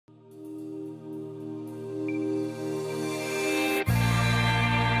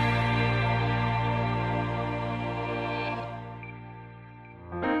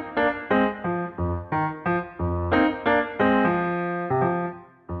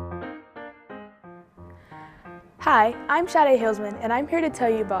Hi, I'm Shadae and I'm here to tell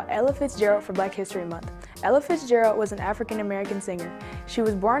you about Ella Fitzgerald for Black History Month. Ella Fitzgerald was an African-American singer. She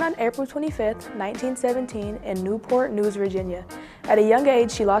was born on April 25, 1917 in Newport News, Virginia. At a young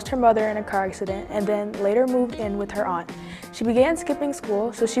age, she lost her mother in a car accident and then later moved in with her aunt. She began skipping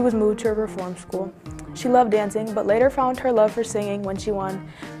school, so she was moved to a reform school. She loved dancing, but later found her love for singing when she won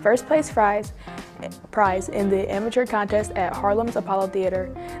first place prize in the amateur contest at Harlem's Apollo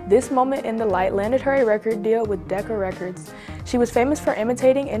Theater. This moment in the light landed her a record deal with Decca Records. She was famous for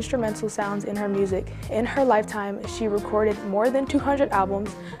imitating instrumental sounds in her music. In her lifetime, she recorded more than 200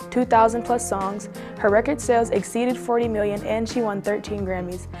 albums, 2,000 plus songs. Her record sales exceeded 40 million and she won 13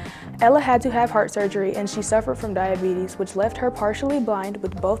 Grammys. Ella had to have heart surgery and she suffered from diabetes, which left her partially blind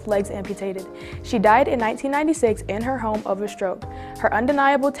with both legs amputated. She died in 1996 in her home of a stroke. Her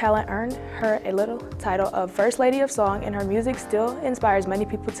undeniable talent earned her a little title of First Lady of Song, and her music still inspires many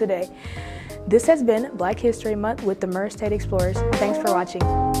people today. This has been Black History Month with the Merze Tate Explorers. Thanks for watching.